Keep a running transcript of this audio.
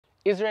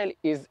Israel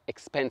is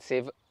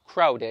expensive,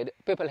 crowded,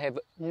 people have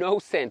no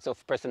sense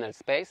of personal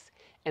space,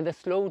 and the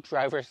slow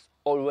drivers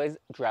always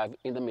drive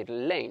in the middle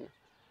lane.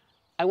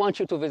 I want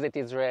you to visit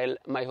Israel.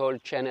 My whole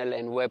channel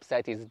and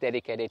website is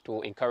dedicated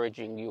to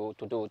encouraging you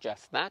to do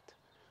just that.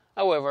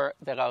 However,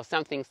 there are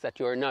some things that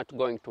you're not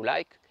going to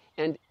like,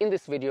 and in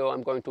this video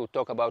I'm going to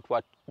talk about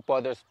what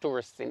bothers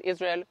tourists in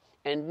Israel,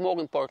 and more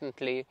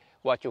importantly,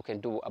 what you can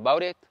do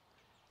about it.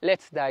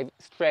 Let's dive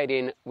straight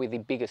in with the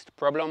biggest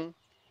problem.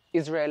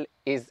 Israel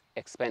is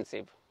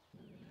expensive.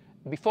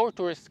 Before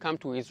tourists come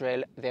to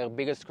Israel, their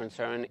biggest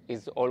concern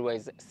is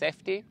always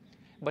safety.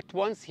 But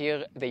once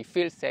here, they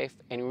feel safe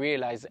and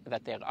realize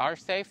that they are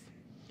safe.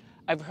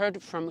 I've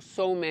heard from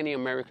so many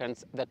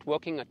Americans that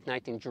walking at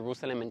night in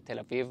Jerusalem and Tel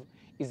Aviv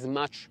is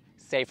much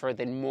safer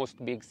than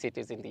most big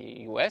cities in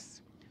the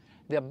US.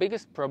 The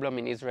biggest problem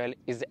in Israel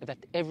is that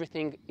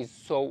everything is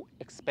so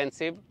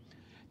expensive.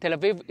 Tel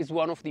Aviv is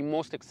one of the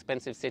most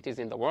expensive cities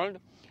in the world,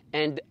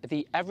 and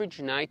the average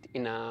night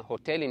in a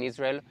hotel in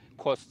Israel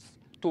costs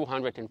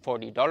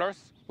 $240,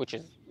 which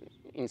is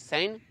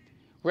insane.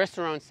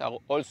 Restaurants are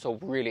also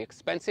really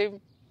expensive.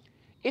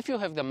 If you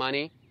have the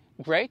money,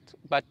 great,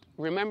 but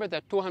remember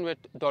that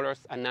 $200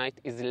 a night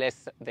is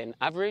less than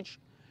average.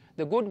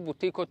 The good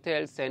boutique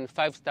hotels and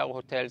five-star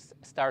hotels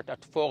start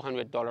at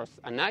 $400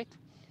 a night.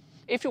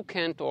 If you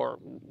can't or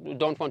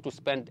don't want to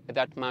spend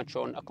that much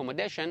on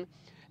accommodation,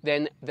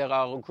 then there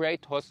are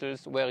great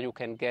hostels where you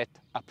can get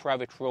a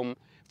private room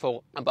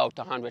for about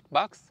 $100.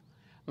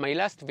 My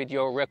last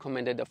video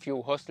recommended a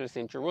few hostels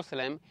in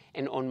Jerusalem,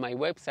 and on my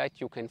website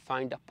you can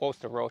find a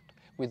post I wrote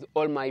with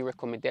all my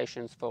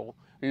recommendations for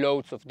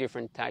loads of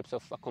different types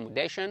of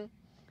accommodation.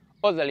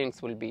 All the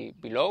links will be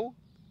below.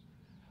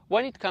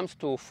 When it comes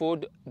to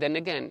food, then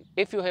again,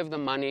 if you have the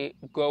money,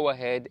 go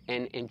ahead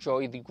and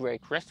enjoy the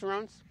great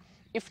restaurants.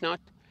 If not,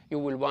 you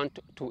will want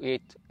to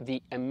eat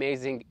the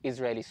amazing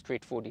Israeli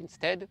street food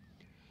instead.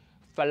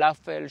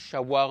 Falafel,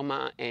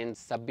 shawarma, and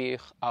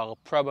sabich are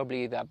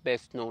probably the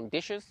best known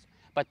dishes,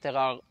 but there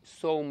are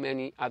so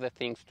many other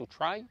things to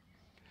try.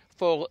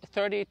 For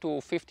 30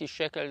 to 50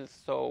 shekels,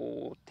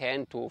 so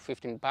 10 to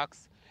 15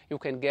 bucks, you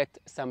can get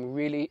some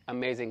really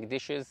amazing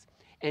dishes.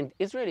 And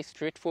Israeli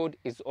street food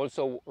is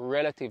also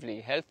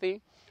relatively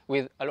healthy,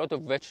 with a lot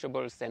of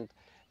vegetables and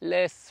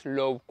less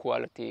low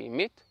quality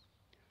meat.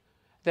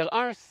 There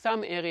are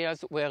some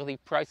areas where the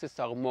prices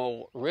are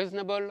more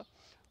reasonable.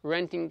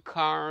 Renting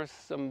cars,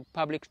 some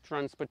public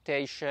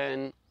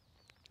transportation,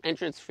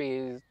 entrance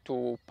fees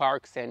to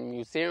parks and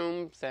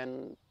museums,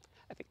 and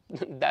I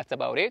think that's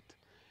about it.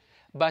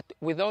 But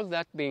with all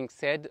that being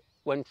said,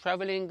 when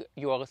traveling,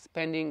 you are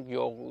spending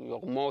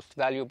your most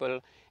valuable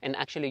and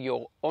actually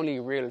your only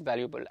real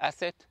valuable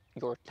asset,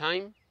 your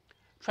time.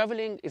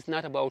 Traveling is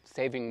not about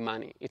saving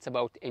money, it's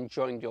about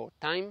enjoying your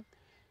time,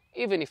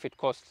 even if it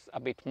costs a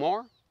bit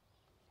more.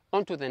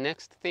 On to the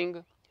next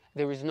thing.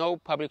 There is no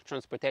public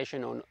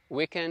transportation on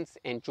weekends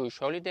and Jewish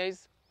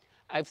holidays.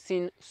 I've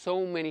seen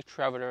so many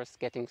travelers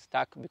getting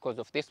stuck because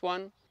of this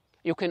one.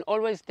 You can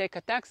always take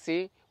a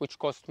taxi, which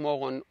costs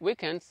more on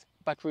weekends,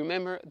 but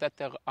remember that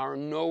there are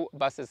no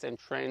buses and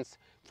trains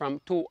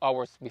from 2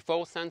 hours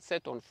before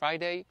sunset on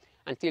Friday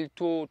until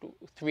 2 to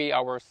 3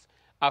 hours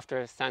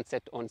after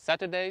sunset on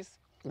Saturdays.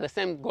 The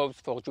same goes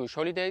for Jewish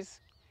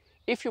holidays.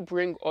 If you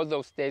bring all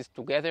those days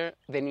together,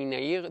 then in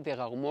a year there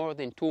are more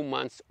than 2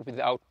 months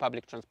without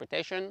public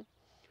transportation.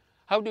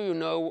 How do you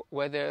know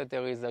whether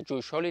there is a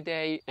Jewish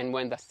holiday and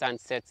when the sun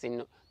sets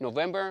in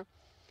November?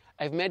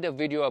 I've made a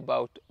video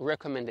about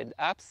recommended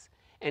apps,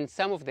 and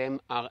some of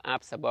them are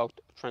apps about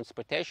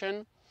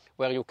transportation,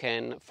 where you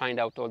can find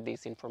out all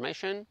this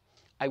information.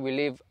 I will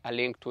leave a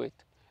link to it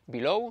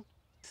below.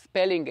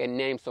 Spelling and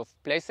names of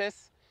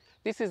places.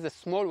 This is a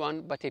small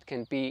one, but it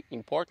can be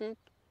important.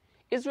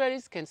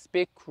 Israelis can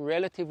speak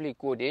relatively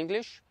good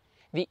English.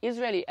 The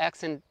Israeli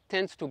accent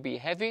tends to be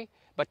heavy,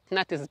 but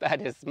not as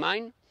bad as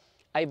mine.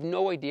 I have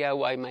no idea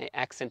why my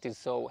accent is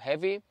so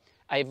heavy.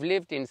 I've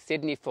lived in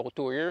Sydney for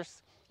 2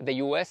 years, the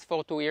US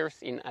for 2 years,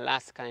 in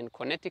Alaska and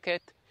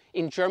Connecticut,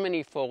 in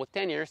Germany for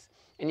 10 years,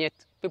 and yet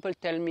people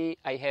tell me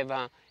I have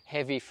a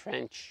heavy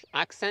French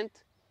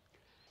accent.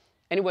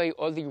 Anyway,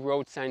 all the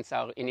road signs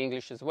are in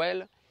English as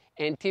well,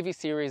 and TV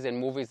series and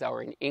movies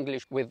are in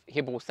English with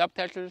Hebrew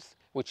subtitles,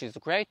 which is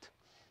great.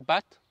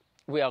 But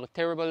we are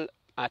terrible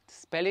at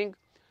spelling.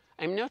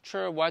 I'm not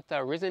sure what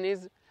the reason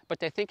is,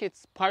 but I think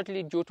it's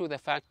partly due to the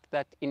fact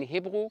that in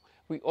Hebrew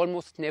we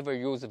almost never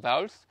use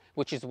vowels,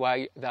 which is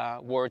why the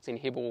words in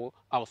Hebrew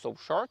are so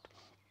short.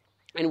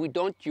 And we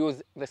don't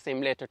use the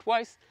same letter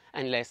twice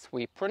unless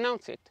we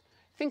pronounce it.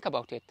 Think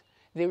about it.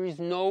 There is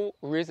no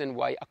reason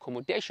why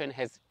accommodation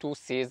has 2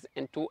 C's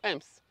and 2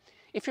 M's.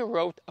 If you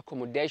wrote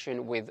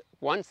accommodation with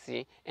 1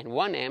 C and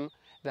 1 M,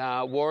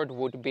 the word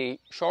would be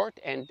short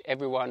and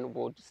everyone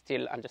would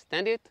still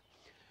understand it.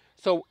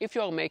 So if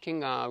you are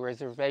making a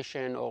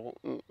reservation or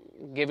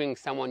giving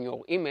someone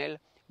your email,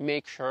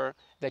 make sure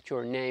that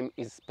your name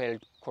is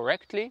spelled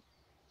correctly.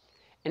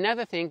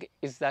 Another thing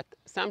is that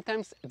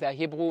sometimes the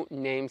Hebrew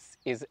names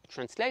is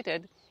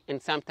translated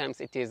and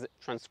sometimes it is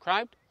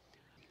transcribed.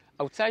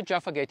 Outside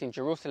Jaffa Gate in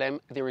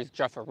Jerusalem, there is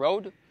Jaffa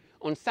Road.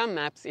 On some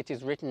maps it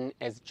is written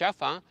as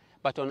Jaffa,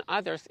 but on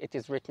others it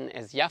is written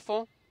as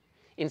Yafo.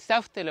 In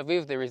South Tel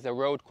Aviv there is a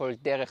road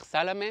called Derech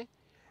Salame.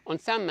 On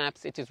some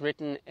maps it is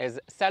written as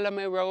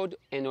Salame Road,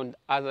 and on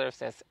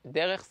others as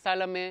Derech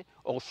Salame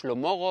or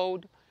Shlomo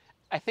Road.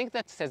 I think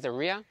that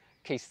Caesarea,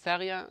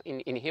 Caesarea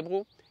in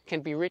Hebrew,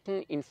 can be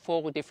written in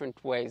 4 different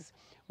ways,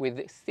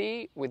 with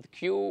C, with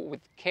Q,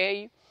 with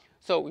K.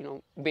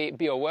 So,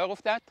 be aware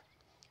of that.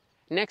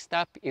 Next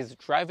up is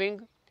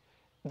driving.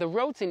 The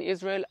roads in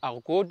Israel are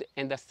good,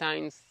 and the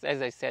signs,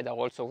 as I said, are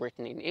also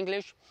written in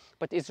English,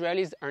 but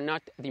Israelis are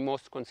not the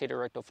most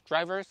considerate of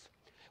drivers.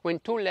 When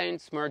 2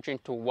 lanes merge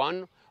into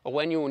one, or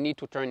when you need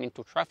to turn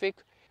into traffic,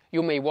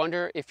 you may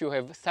wonder if you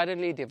have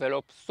suddenly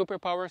developed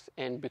superpowers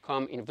and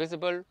become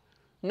invisible.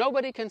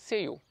 Nobody can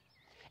see you.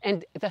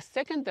 And the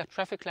second the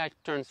traffic light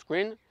turns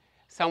green,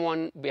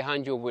 someone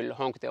behind you will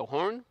honk their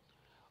horn.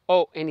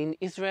 Oh, and in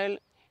Israel,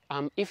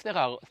 if there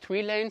are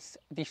 3 lanes,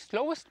 the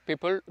slowest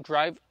people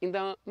drive in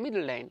the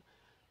middle lane.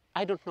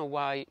 I don't know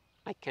why,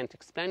 I can't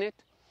explain it.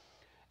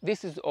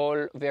 This is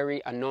all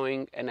very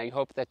annoying, and I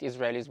hope that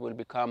Israelis will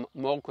become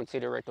more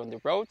considerate on the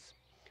roads.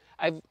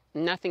 I've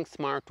nothing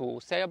smart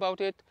to say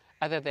about it,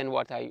 other than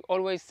what I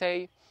always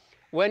say.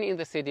 When in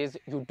the cities,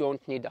 you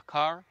don't need a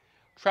car.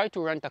 Try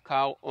to rent a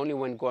car only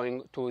when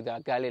going to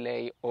the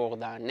Galilee or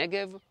the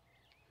Negev.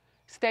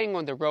 Staying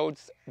on the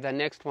roads, the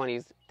next one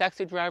is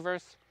taxi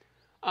drivers.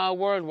 A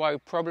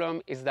worldwide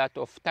problem is that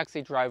of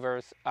taxi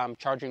drivers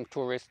charging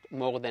tourists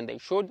more than they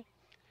should.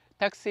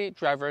 Taxi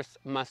drivers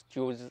must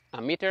use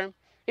a meter.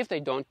 If they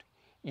don't,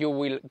 you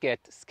will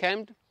get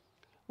scammed.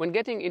 When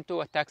getting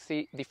into a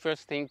taxi, the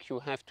first thing you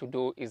have to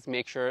do is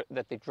make sure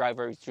that the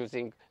driver is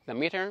using the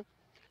meter.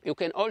 You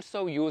can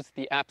also use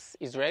the apps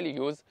Israelis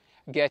use,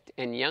 Get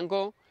and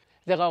Yango.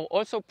 There are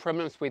also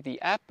problems with the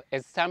app,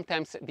 as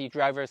sometimes the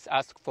drivers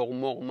ask for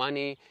more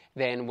money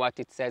than what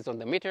it says on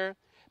the meter,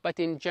 but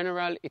in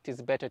general it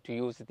is better to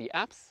use the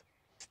apps.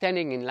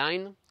 Standing in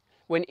line.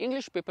 When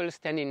English people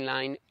stand in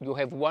line, you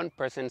have one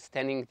person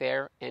standing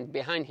there, and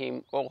behind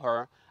him or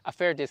her, a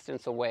fair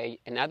distance away,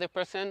 another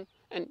person,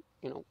 and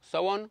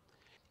so on.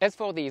 As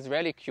for the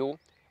Israeli queue,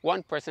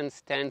 one person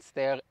stands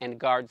there and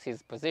guards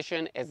his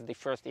position as the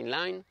first in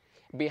line.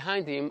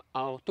 Behind him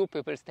are 2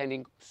 people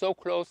standing so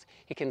close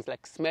he can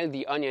smell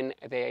the onion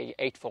they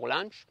ate for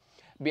lunch.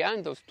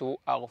 Behind those 2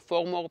 are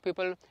 4 more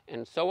people,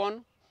 and so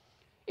on.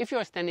 If you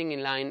are standing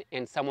in line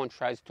and someone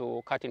tries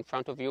to cut in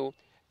front of you,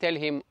 tell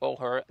him or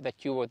her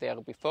that you were there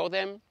before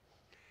them.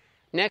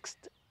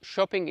 Next,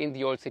 shopping in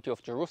the old city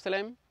of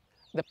Jerusalem.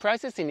 The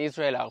prices in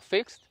Israel are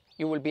fixed.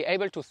 You will be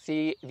able to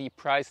see the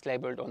price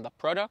labeled on the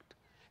product.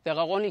 There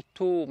are only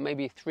 2,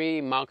 maybe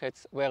 3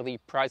 markets where the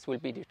price will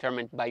be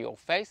determined by your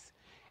face,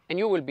 and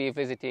you will be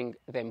visiting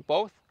them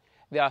both.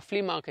 There are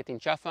flea market in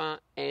Jaffa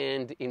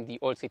and in the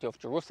old city of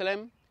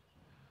Jerusalem.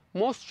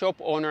 Most shop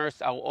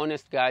owners are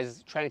honest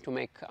guys trying to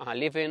make a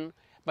living,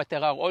 but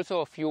there are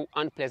also a few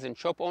unpleasant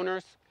shop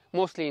owners,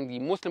 mostly in the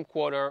Muslim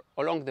quarter,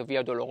 along the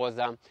Via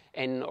Dolorosa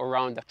and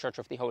around the Church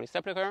of the Holy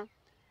Sepulchre.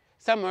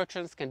 Some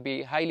merchants can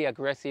be highly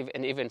aggressive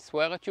and even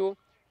swear at you.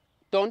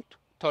 Don't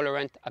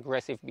tolerate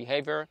aggressive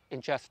behavior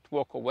and just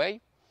walk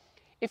away.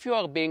 If you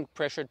are being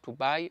pressured to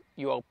buy,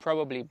 you are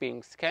probably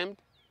being scammed.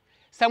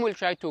 Some will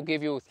try to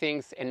give you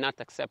things and not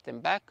accept them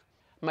back.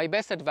 My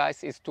best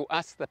advice is to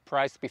ask the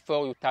price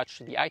before you touch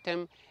the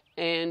item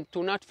and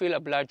to not feel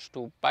obliged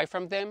to buy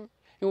from them.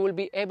 You will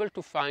be able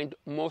to find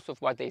most of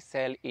what they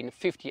sell in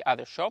 50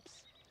 other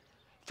shops.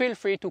 Feel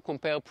free to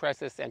compare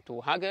prices and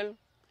to haggle.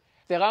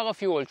 There are a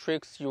few old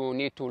tricks you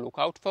need to look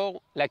out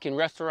for, like in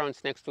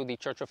restaurants next to the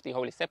Church of the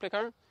Holy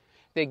Sepulchre.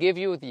 They give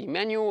you the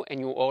menu and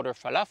you order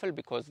falafel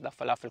because the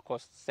falafel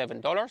costs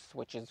 $7,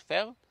 which is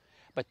fair.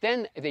 But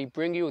then they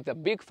bring you the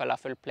big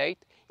falafel plate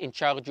and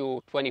charge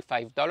you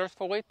 $25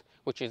 for it,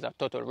 which is a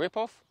total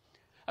ripoff.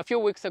 A few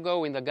weeks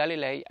ago in the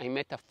Galilee, I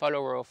met a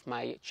follower of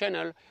my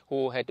channel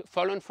who had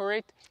fallen for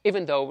it,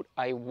 even though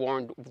I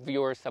warned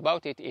viewers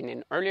about it in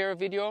an earlier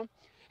video.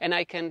 And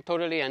I can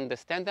totally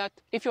understand that.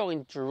 If you're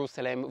in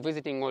Jerusalem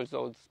visiting all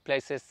those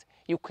places,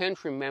 you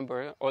can't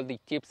remember all the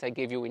tips I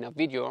gave you in a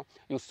video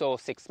you saw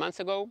 6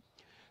 months ago.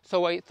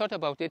 So I thought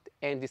about it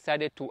and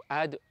decided to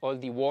add all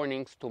the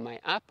warnings to my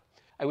app.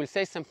 I will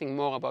say something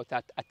more about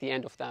that at the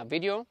end of the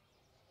video.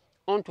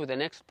 On to the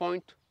next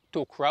point,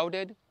 too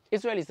crowded.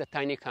 Israel is a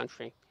tiny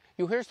country.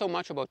 You hear so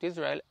much about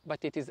Israel,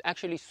 but it is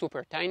actually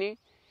super tiny.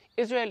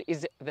 Israel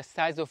is the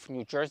size of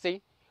New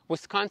Jersey.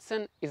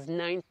 Wisconsin is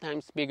 9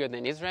 times bigger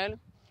than Israel.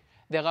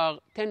 There are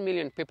 10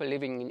 million people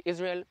living in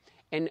Israel,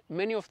 and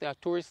many of their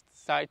tourist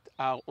sites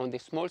are on the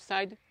small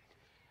side.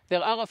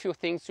 There are a few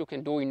things you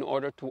can do in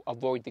order to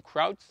avoid the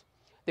crowds.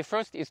 The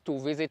first is to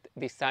visit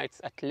the sites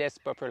at less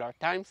popular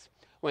times,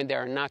 when they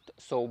are not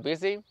so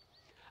busy.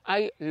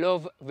 I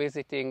love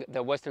visiting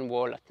the Western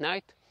Wall at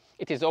night.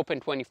 It is open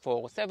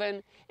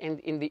 24/7, and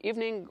in the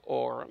evening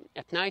or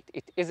at night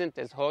it isn't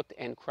as hot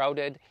and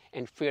crowded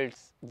and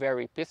feels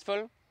very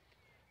peaceful.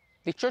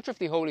 The Church of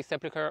the Holy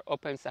Sepulchre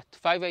opens at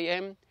 5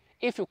 a.m.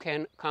 If you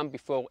can come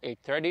before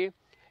 8:30,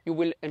 you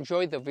will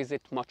enjoy the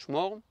visit much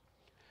more.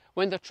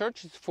 When the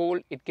church is full,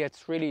 it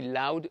gets really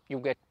loud, you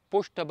get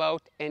pushed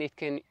about, and it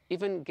can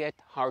even get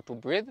hard to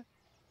breathe.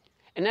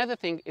 Another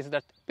thing is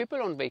that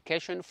people on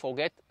vacation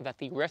forget that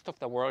the rest of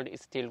the world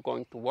is still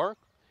going to work.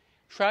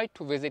 Try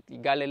to visit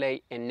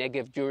Galilee and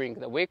Negev during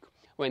the week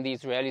when the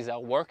Israelis are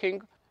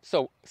working.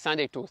 So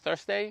Sunday to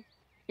Thursday,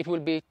 it will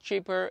be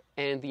cheaper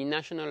and the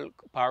national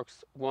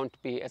parks won't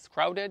be as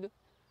crowded.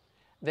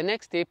 The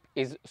next tip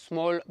is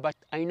small, but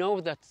I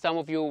know that some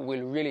of you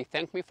will really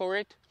thank me for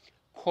it.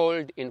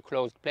 Cold in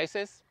closed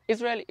places.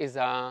 Israel is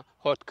a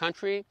hot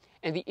country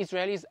and the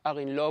Israelis are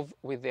in love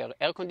with their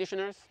air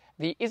conditioners.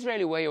 The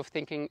Israeli way of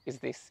thinking is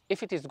this: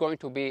 if it is going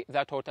to be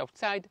that hot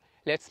outside,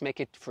 let's make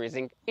it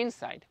freezing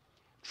inside.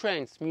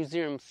 Trains,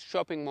 museums,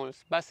 shopping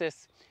malls,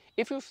 buses.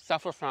 If you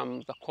suffer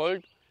from the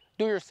cold,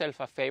 do yourself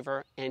a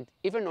favor and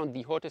even on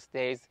the hottest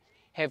days,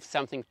 have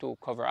something to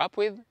cover up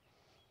with.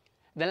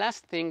 The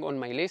last thing on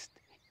my list,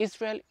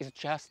 Israel is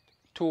just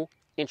too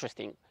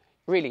interesting.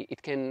 Really,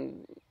 it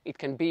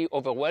can be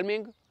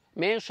overwhelming.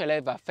 Meir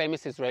Shalev, a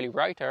famous Israeli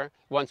writer,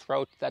 once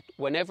wrote that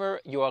whenever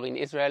you are in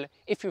Israel,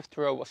 if you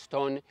throw a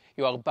stone,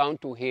 you are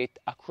bound to hit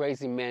a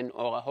crazy man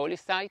or a holy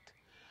site.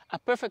 A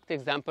perfect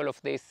example of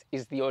this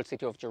is the old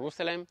city of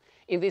Jerusalem.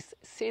 In this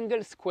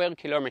single square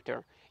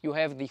kilometer, you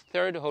have the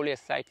third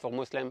holiest site for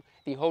Muslims,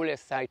 the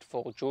holiest site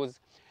for Jews,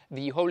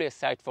 the holiest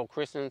site for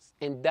Christians,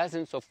 and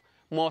dozens of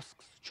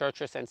mosques,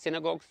 churches, and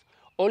synagogues,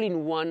 all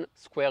in 1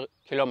 square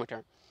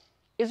kilometer.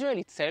 Israel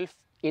itself,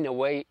 in a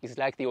way, is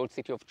like the old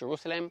city of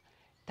Jerusalem,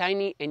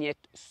 tiny and yet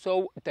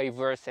so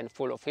diverse and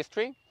full of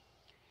history.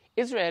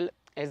 Israel,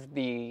 as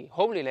the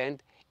Holy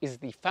Land, is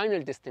the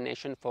final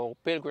destination for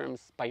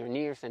pilgrims,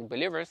 pioneers, and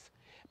believers,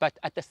 but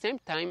at the same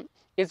time,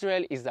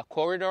 Israel is a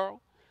corridor,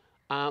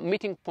 a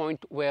meeting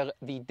point where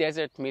the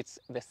desert meets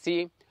the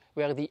sea,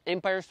 where the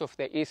empires of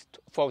the East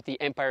fought the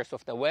empires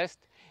of the West,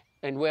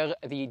 and where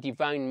the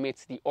divine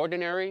meets the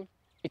ordinary.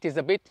 It is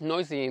a bit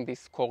noisy in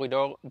this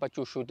corridor, but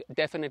you should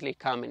definitely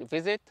come and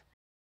visit.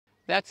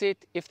 That's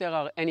it. If there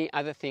are any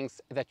other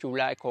things that you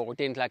like or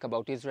didn't like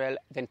about Israel,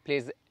 then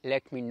please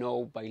let me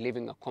know by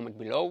leaving a comment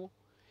below.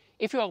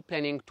 If you are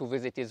planning to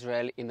visit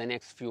Israel in the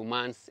next few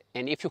months,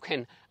 and if you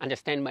can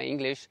understand my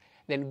English,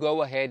 then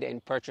go ahead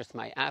and purchase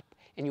my app,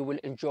 and you will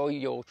enjoy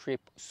your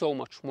trip so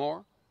much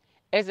more.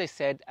 As I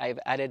said, I've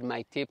added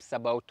my tips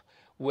about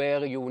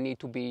where you need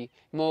to be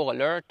more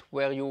alert,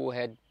 where you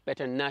had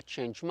better not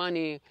change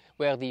money,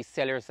 where the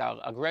sellers are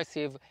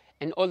aggressive,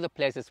 and all the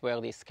places where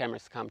the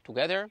scammers come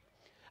together.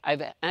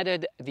 I've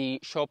added the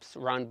shops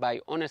run by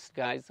honest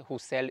guys who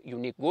sell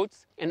unique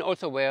goods, and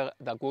also where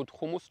the good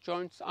hummus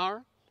joints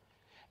are.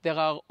 There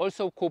are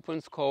also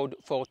coupons code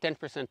for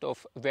 10%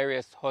 off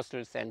various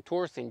hostels and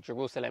tours in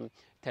Jerusalem,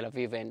 Tel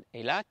Aviv, and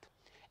Eilat.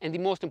 And the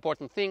most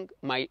important thing,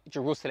 my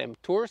Jerusalem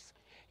tours.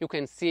 You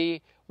can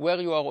see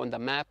where you are on the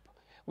map,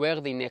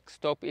 where the next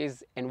stop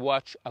is, and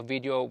watch a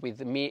video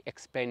with me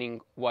explaining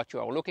what you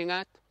are looking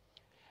at.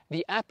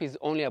 The app is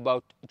only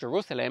about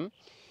Jerusalem.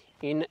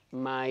 In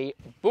my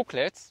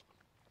booklets,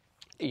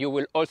 you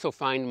will also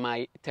find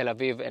my Tel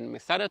Aviv and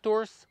Masada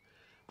tours.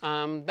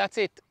 That's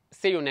it.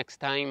 See you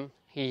next time.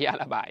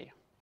 Yalla bye.